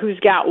say who's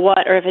got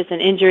what or if it's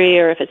an injury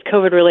or if it's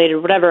COVID-related,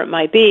 whatever it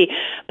might be.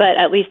 But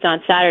at least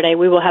on Saturday,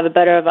 we will have a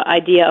better of an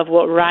idea of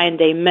what Ryan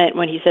Day meant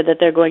when he said that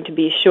they're going to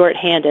be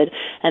shorthanded.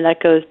 And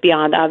that goes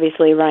beyond,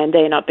 obviously, Ryan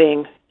Day not being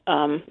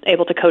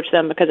able to coach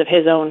them because of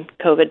his own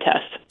COVID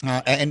test.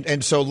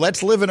 And so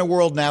let's live in a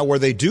world now where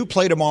they do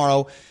play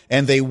tomorrow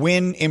and they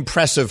win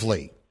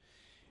impressively.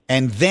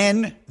 And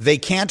then they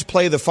can't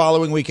play the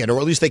following weekend, or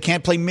at least they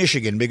can't play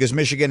Michigan because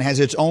Michigan has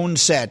its own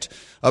set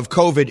of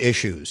COVID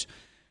issues.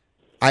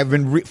 I've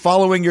been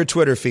following your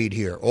Twitter feed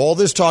here. All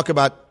this talk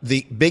about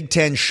the Big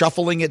Ten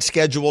shuffling its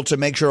schedule to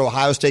make sure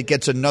Ohio State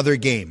gets another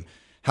game.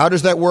 How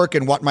does that work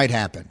and what might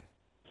happen?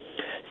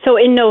 So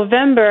in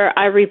November,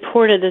 I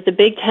reported that the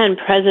Big Ten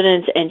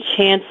presidents and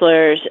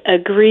chancellors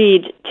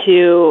agreed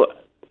to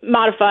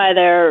modify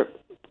their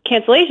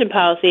cancellation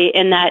policy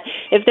in that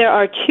if there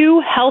are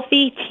two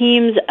healthy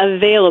teams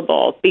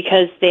available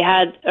because they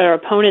had their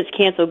opponents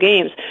cancel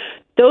games,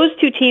 those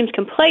two teams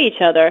can play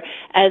each other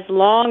as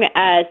long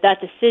as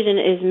that decision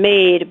is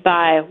made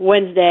by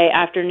Wednesday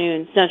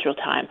afternoon Central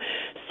Time.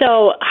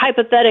 So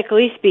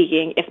hypothetically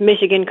speaking, if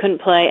Michigan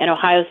couldn't play and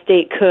Ohio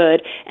State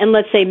could, and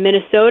let's say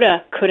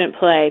Minnesota couldn't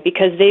play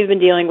because they've been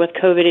dealing with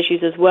COVID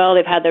issues as well,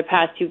 they've had their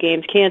past two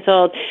games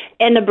canceled,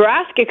 and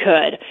Nebraska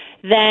could,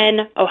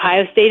 then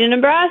Ohio State and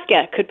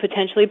Nebraska could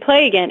potentially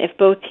play again if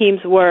both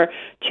teams were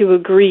to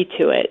agree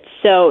to it.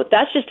 So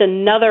that's just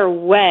another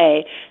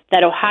way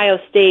that Ohio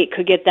State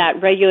could get that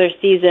regular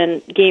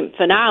season game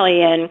finale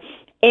in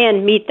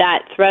and meet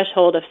that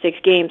threshold of 6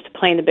 games to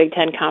play in the Big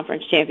Ten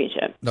Conference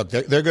Championship. No,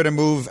 they're going to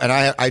move, and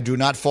I do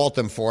not fault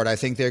them for it. I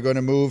think they're going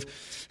to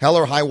move hell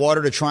or high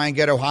water to try and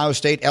get Ohio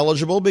State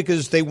eligible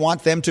because they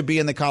want them to be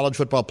in the college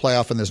football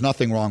playoff, and there's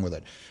nothing wrong with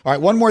it. All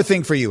right, one more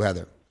thing for you,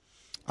 Heather.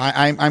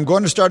 I'm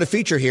going to start a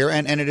feature here,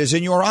 and it is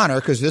in your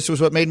honor because this was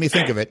what made me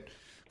think of it,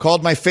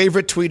 called my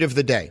favorite tweet of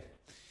the day.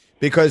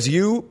 Because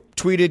you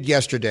tweeted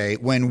yesterday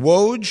when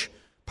Woj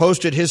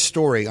posted his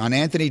story on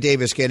Anthony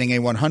Davis getting a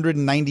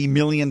 $190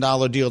 million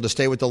deal to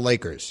stay with the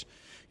Lakers.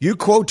 You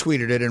quote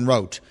tweeted it and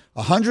wrote,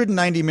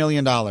 $190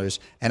 million,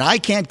 and I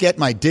can't get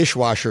my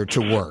dishwasher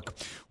to work.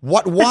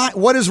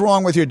 What is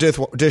wrong with your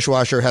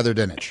dishwasher, Heather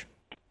Dinich?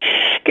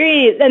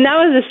 Great. And that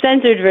was a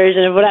censored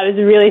version of what I was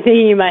really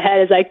thinking in my head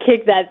as I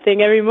kicked that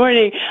thing every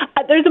morning.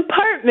 There's a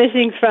part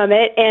missing from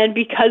it, and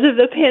because of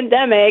the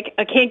pandemic,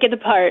 I can't get the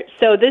part.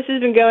 So this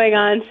has been going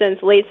on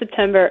since late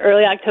September,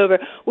 early October.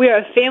 We are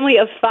a family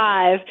of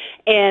 5,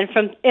 and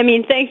from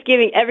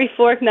Thanksgiving, every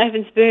fork, knife,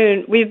 and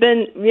spoon, we've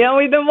been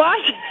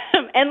washing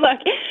them. And look,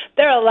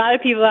 there are a lot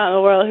of people out in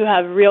the world who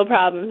have real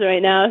problems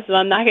right now, so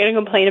I'm not going to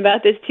complain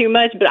about this too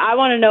much, but I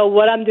want to know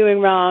what I'm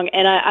doing wrong,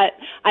 and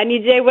I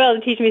need Jay Will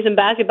to teach me some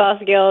basketball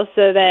skills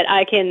so that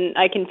I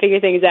can figure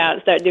things out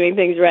and start doing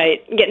things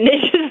right, getting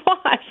dishes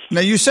washed. Now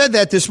you said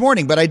that this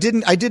morning, but I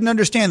didn't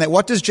understand that.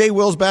 What does Jay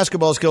Will's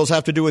basketball skills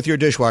have to do with your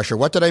dishwasher?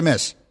 What did I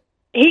miss?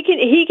 He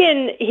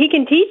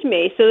can teach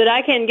me so that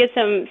I can get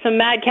some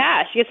mad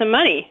cash, get some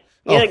money.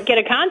 Get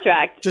a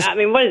contract.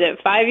 What is it,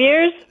 5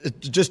 years?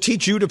 Just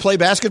teach you to play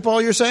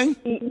basketball, you're saying?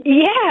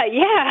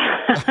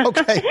 Yeah.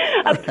 Okay.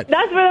 Right.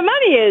 That's where the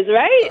money is,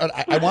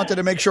 right? I wanted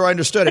to make sure I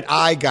understood it.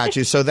 I got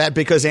you. So that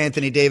because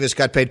Anthony Davis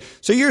got paid.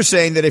 So you're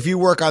saying that if you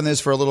work on this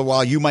for a little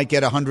while, you might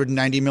get a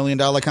 $190 million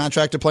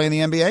contract to play in the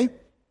NBA?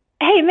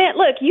 Hey, man,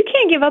 look, you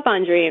can't give up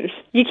on dreams.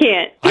 You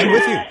can't.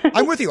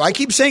 I'm with you. I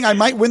keep saying I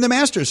might win the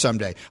Masters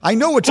someday. I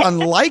know it's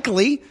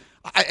unlikely.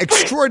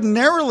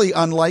 Extraordinarily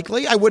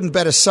unlikely. I wouldn't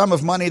bet a sum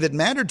of money that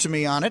mattered to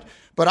me on it,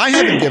 but I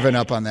haven't given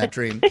up on that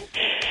dream.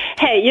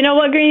 Hey, you know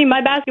what, Greeny?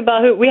 My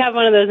basketball hoop, we have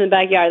one of those in the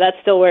backyard. That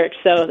still works,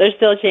 so there's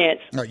still a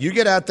chance. All right, you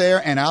get out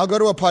there, and I'll go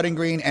to a putting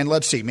green, and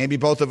let's see. Maybe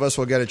both of us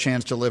will get a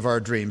chance to live our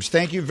dreams.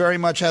 Thank you very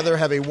much, Heather.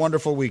 Have a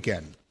wonderful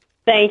weekend.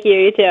 Thank you.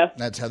 You too.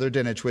 That's Heather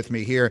Dinich with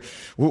me here.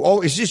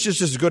 Oh, it's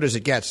just as good as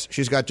it gets.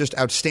 She's got just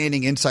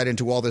outstanding insight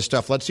into all this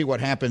stuff. Let's see what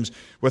happens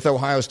with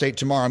Ohio State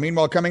tomorrow.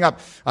 Meanwhile, coming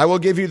up, I will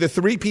give you the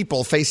 3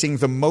 people facing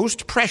the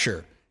most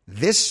pressure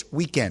this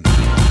weekend.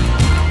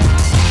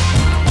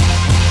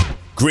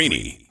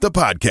 Greeny, the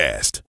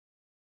podcast.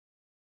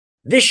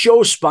 This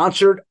show is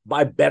sponsored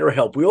by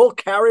BetterHelp. We all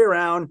carry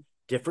around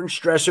different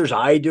stressors.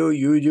 I do,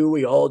 you do,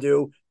 we all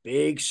do,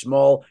 big,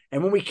 small.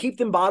 And when we keep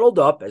them bottled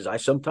up, as I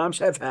sometimes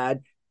have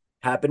had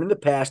happen in the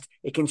past,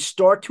 it can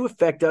start to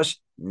affect us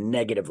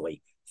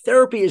negatively.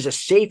 Therapy is a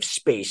safe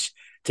space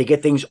to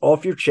get things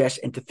off your chest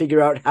and to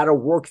figure out how to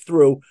work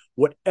through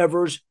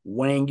whatever's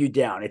weighing you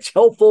down. It's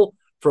helpful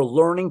for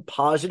learning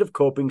positive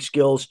coping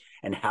skills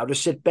and how to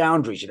set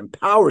boundaries. It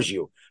empowers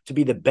you to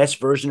be the best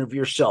version of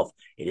yourself.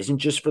 It isn't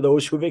just for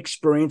those who have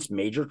experienced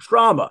major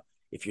trauma.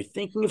 If you're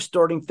thinking of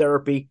starting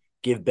therapy,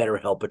 give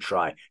BetterHelp a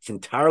try. It's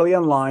entirely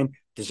online,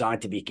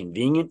 designed to be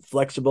convenient,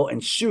 flexible,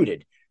 and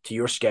suited to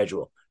your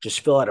schedule.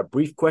 Just fill out a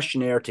brief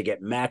questionnaire to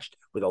get matched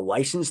with a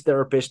licensed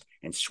therapist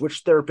and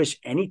switch therapists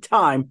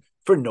anytime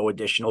for no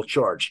additional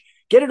charge.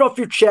 Get it off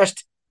your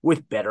chest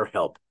with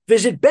BetterHelp.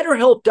 Visit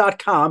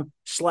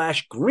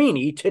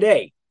BetterHelp.com/Greeny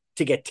today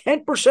to get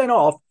 10%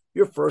 off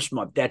your first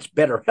month. That's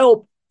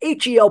BetterHelp,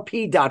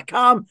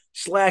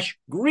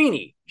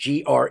 HELP.com/Greeny,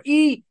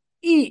 GREENY.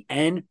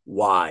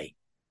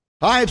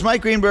 Hi, it's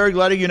Mike Greenberg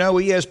letting you know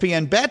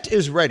ESPN Bet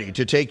is ready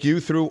to take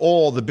you through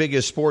all the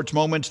biggest sports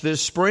moments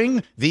this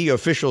spring. The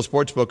official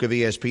sportsbook of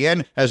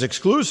ESPN has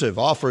exclusive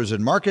offers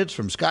and markets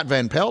from Scott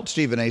Van Pelt,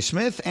 Stephen A.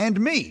 Smith,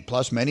 and me,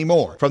 plus many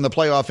more. From the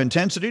playoff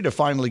intensity to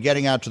finally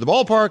getting out to the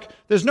ballpark,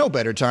 there's no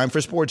better time for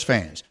sports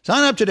fans.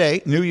 Sign up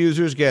today. New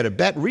users get a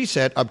bet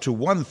reset up to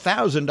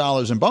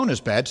 $1,000 in bonus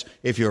bets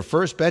if your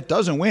first bet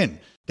doesn't win.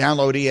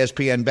 Download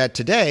ESPN Bet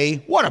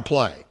today. What a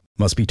play.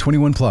 Must be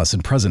 21 plus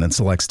and present in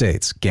select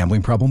states.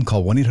 Gambling problem?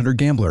 Call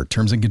 1-800-GAMBLER.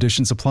 Terms and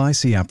conditions apply.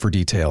 See app for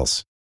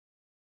details.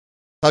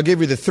 I'll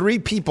give you the 3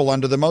 people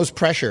under the most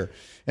pressure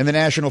in the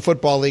National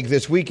Football League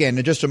this weekend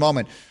in just a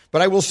moment.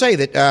 But I will say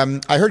that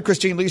I heard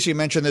Christine Lisi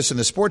mention this in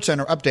the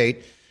SportsCenter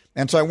update,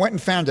 and so I went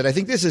and found it. I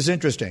think this is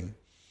interesting.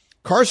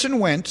 Carson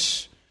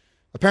Wentz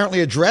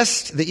apparently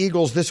addressed the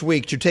Eagles this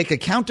week to take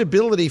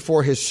accountability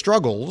for his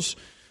struggles,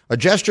 a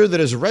gesture that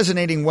is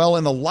resonating well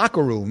in the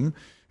locker room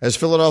as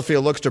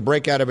Philadelphia looks to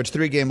break out of its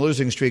 3-game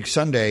losing streak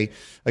Sunday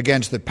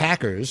against the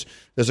Packers.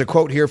 There's a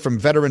quote here from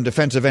veteran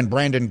defensive end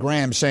Brandon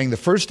Graham saying, "The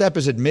first step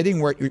is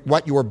admitting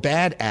what you're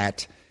bad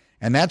at."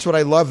 And that's what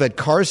I love that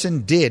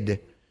Carson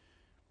did.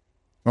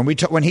 When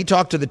he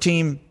talked to the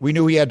team, we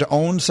knew he had to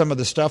own some of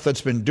the stuff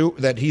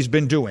that he's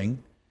been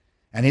doing.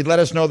 And he'd let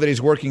us know that he's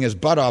working his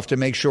butt off to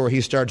make sure he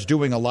starts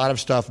doing a lot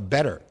of stuff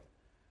better.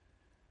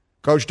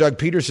 Coach Doug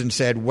Peterson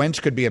said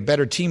Wentz could be a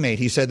better teammate.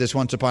 He said this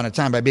once upon a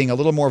time by being a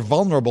little more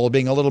vulnerable,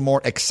 being a little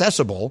more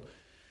accessible.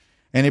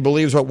 And he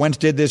believes what Wentz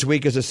did this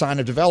week is a sign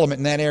of development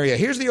in that area.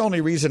 Here's the only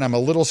reason I'm a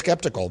little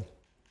skeptical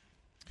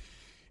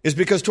is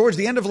because towards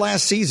the end of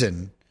last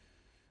season,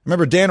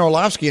 remember Dan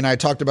Orlovsky and I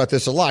talked about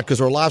this a lot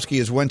because Orlovsky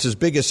is Wentz's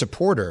biggest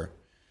supporter,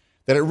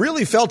 that it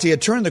really felt he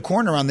had turned the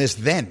corner on this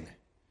then.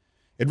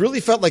 It really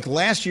felt like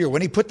last year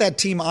when he put that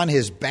team on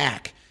his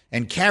back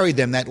and carried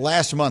them that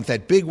last month,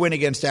 that big win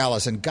against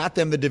Dallas, and got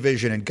them the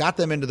division and got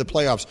them into the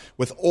playoffs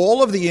with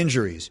all of the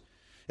injuries.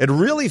 It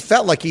really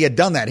felt like he had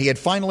done that. He had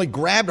finally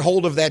grabbed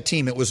hold of that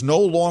team. It was no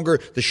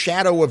longer the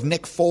shadow of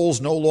Nick Foles,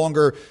 no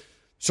longer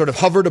sort of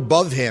hovered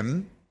above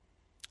him,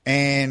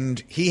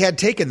 and he had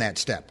taken that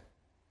step.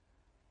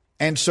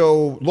 And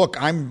so,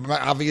 look, I'm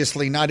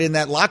obviously not in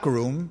that locker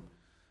room,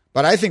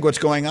 but I think what's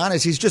going on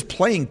is he's just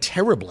playing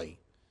terribly.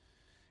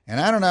 And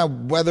I don't know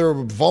whether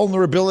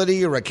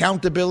vulnerability or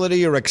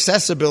accountability or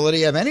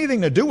accessibility have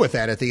anything to do with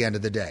that at the end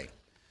of the day.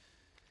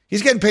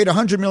 He's getting paid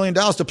 $100 million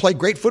to play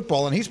great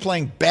football, and he's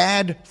playing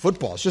bad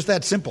football. It's just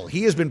that simple.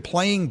 He has been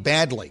playing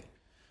badly.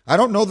 I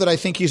don't know that I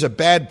think he's a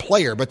bad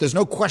player, but there's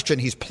no question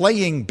he's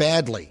playing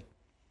badly.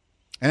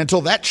 And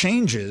until that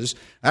changes,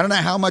 I don't know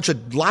how much a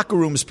locker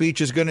room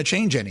speech is going to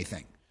change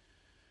anything.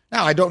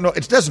 Now, I don't know.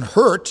 It doesn't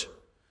hurt.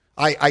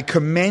 I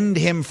commend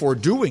him for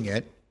doing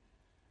it.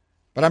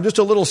 But I'm just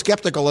a little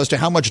skeptical as to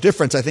how much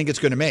difference I think it's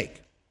going to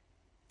make.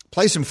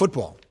 Play some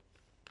football.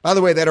 By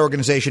the way, that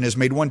organization has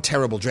made one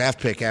terrible draft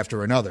pick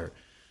after another.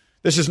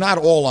 This is not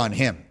all on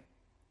him.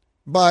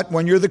 But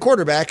when you're the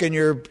quarterback and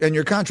your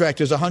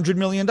contract is $100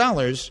 million,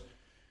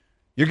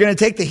 you're going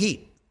to take the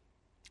heat.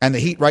 And the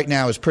heat right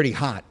now is pretty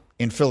hot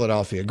in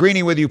Philadelphia.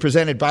 Greeny with you,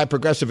 presented by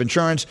Progressive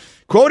Insurance.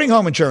 Quoting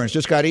home insurance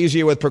just got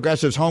easier with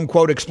Progressive's Home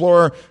Quote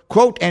Explorer.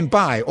 Quote and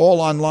buy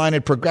all online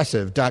at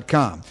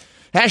Progressive.com.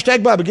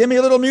 Hashtag Bubba, give me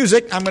a little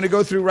music. I'm going to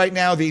go through right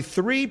now the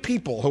 3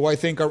 people who I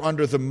think are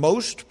under the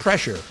most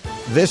pressure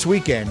this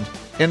weekend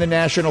in the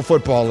National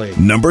Football League.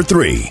 Number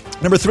 3.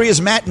 Number 3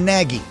 is Matt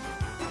Nagy,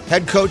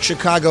 head coach,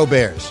 Chicago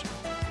Bears.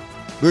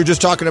 We were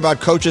just talking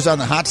about coaches on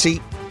the hot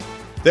seat.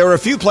 There are a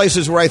few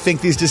places where I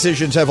think these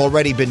decisions have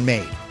already been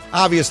made.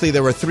 Obviously,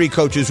 there are 3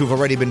 coaches who've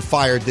already been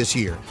fired this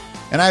year.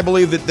 And I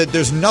believe that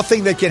there's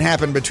nothing that can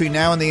happen between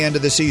now and the end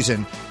of the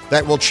season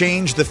that will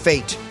change the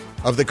fate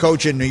of the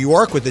coach in New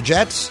York with the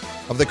Jets,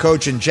 of the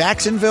coach in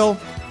Jacksonville,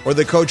 or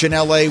the coach in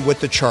L.A. with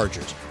the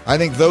Chargers. I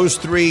think those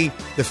three,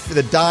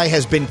 the die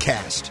has been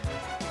cast.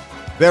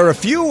 There are a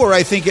few where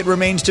I think it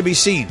remains to be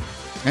seen,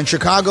 and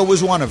Chicago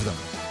was one of them.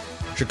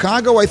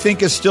 Chicago, I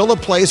think, is still a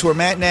place where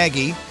Matt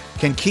Nagy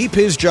can keep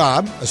his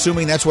job,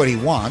 assuming that's what he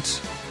wants,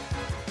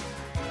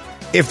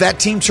 if that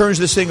team turns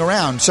this thing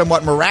around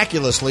somewhat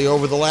miraculously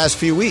over the last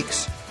few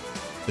weeks.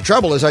 The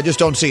trouble is I just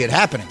don't see it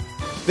happening.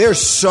 They're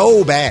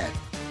so bad.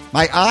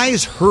 My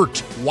eyes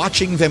hurt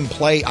watching them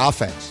play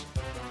offense.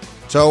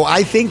 So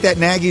I think that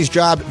Nagy's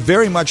job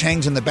very much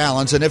hangs in the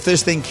balance, and if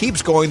this thing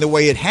keeps going the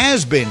way it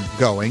has been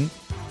going,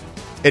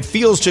 it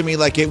feels to me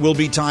like it will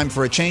be time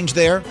for a change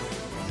there.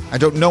 I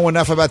don't know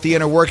enough about the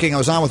inner working. I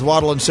was on with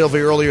Waddle and Sylvie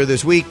earlier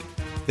this week.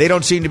 They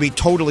don't seem to be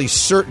totally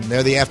certain.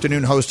 They're the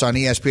afternoon hosts on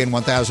ESPN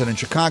 1000 in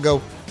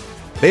Chicago.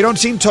 They don't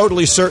seem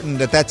totally certain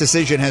that that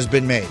decision has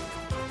been made.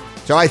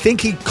 So I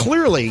think he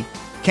clearly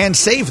can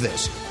save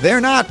this. They're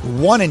not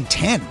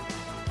 1-10.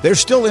 They're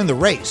still in the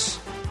race.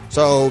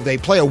 So they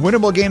play a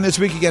winnable game this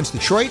week against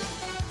Detroit,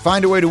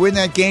 find a way to win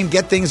that game,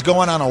 get things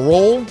going on a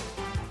roll.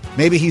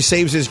 Maybe he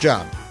saves his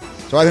job.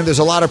 So I think there's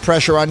a lot of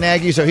pressure on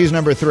Nagy, so he's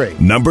number 3.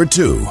 Number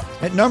 2.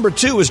 At number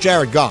 2 is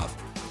Jared Goff.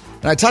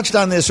 And I touched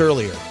on this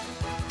earlier.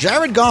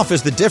 Jared Goff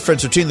is the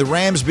difference between the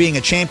Rams being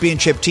a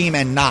championship team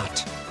and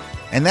not.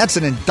 And that's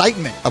an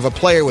indictment of a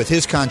player with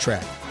his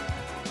contract.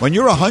 When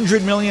you're a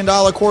 $100 million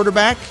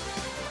quarterback,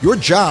 your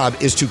job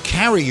is to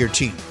carry your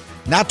team,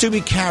 not to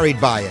be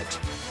carried by it.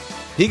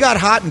 He got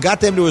hot and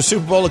got them to a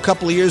Super Bowl a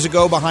couple of years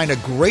ago behind a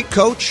great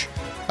coach,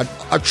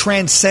 a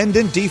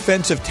transcendent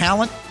defensive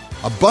talent,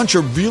 a bunch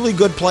of really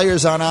good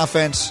players on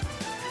offense,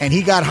 and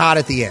he got hot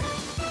at the end.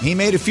 He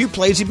made a few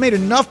plays. He made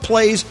enough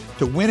plays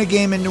to win a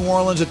game in New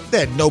Orleans. They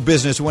had no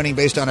business winning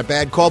based on a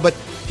bad call, but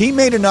he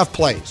made enough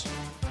plays.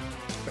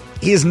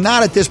 He is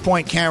not at this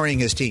point carrying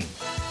his team.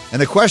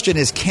 And the question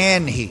is,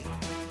 can he?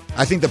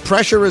 I think the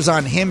pressure is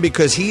on him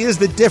because he is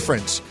the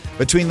difference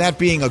between that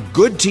being a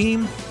good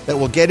team that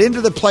will get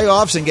into the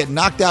playoffs and get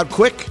knocked out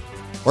quick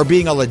or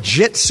being a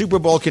legit Super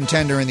Bowl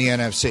contender in the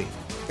NFC.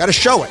 Got to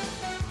show it.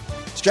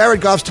 It's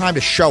Jared Goff's time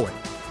to show it.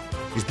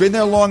 He's been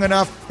there long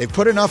enough. They've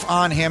put enough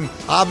on him.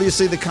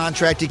 Obviously, the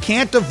contract. You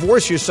can't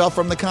divorce yourself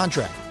from the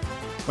contract.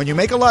 When you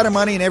make a lot of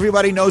money and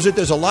everybody knows it,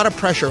 there's a lot of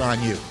pressure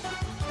on you.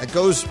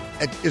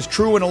 It is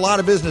true in a lot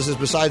of businesses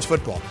besides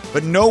football,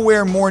 but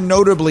nowhere more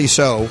notably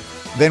so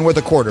than with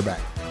a quarterback.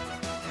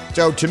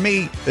 So to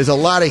me, there's a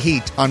lot of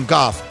heat on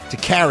Goff to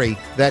carry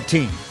that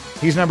team.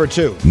 He's number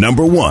 2.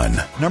 Number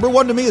 1. Number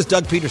 1 to me is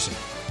Doug Peterson.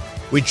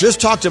 We just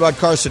talked about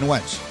Carson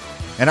Wentz,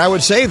 and I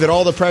would say that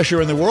all the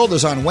pressure in the world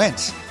is on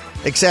Wentz,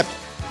 except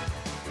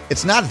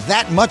it's not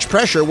that much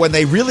pressure when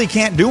they really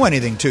can't do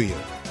anything to you.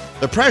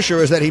 The pressure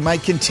is that he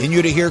might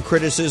continue to hear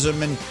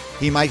criticism and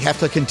he might have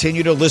to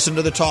continue to listen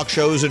to the talk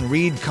shows and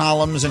read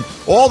columns and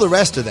all the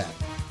rest of that.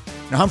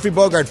 Now, Humphrey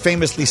Bogart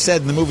famously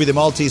said in the movie The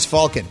Maltese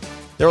Falcon,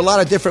 there are a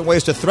lot of different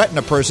ways to threaten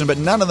a person, but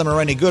none of them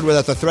are any good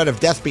without the threat of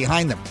death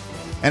behind them.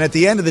 And at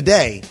the end of the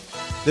day,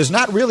 there's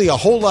not really a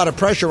whole lot of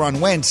pressure on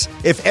Wentz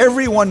if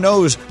everyone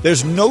knows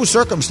there's no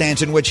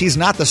circumstance in which he's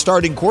not the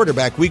starting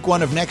quarterback week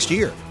 1 of next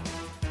year.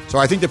 So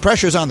I think the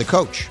pressure's on the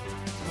coach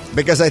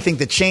because I think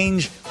the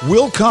change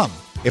will come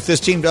if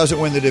this team doesn't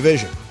win the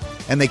division.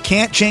 And they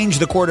can't change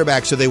the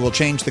quarterback, so they will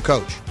change the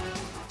coach.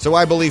 So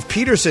I believe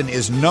Peterson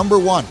is number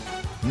 1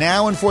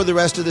 now and for the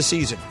rest of the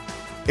season.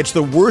 It's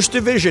the worst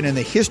division in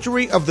the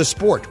history of the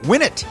sport.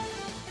 Win it.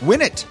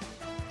 Win it.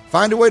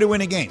 Find a way to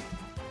win a game.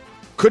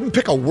 Couldn't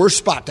pick a worse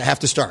spot to have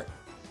to start.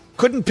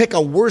 Couldn't pick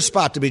a worse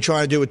spot to be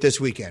trying to do it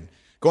this weekend.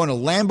 Going to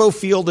Lambeau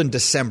Field in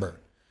December,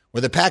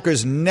 where the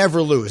Packers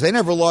never lose. They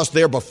never lost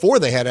there before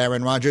they had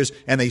Aaron Rodgers,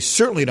 and they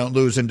certainly don't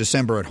lose in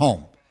December at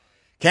home.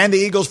 Can the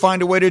Eagles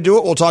find a way to do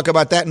it? We'll talk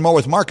about that and more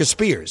with Marcus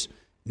Spears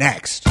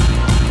next.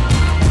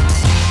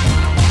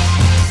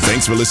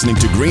 Thanks for listening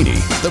to Greeny,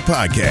 the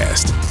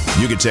podcast.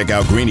 You can check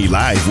out Greeny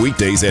live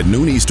weekdays at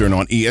noon Eastern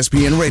on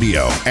ESPN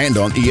Radio and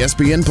on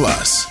ESPN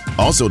Plus.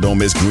 Also, don't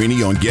miss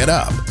Greeny on Get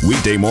Up,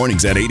 weekday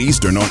mornings at 8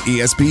 Eastern on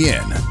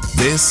ESPN.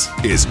 This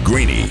is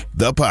Greeny,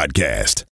 the podcast.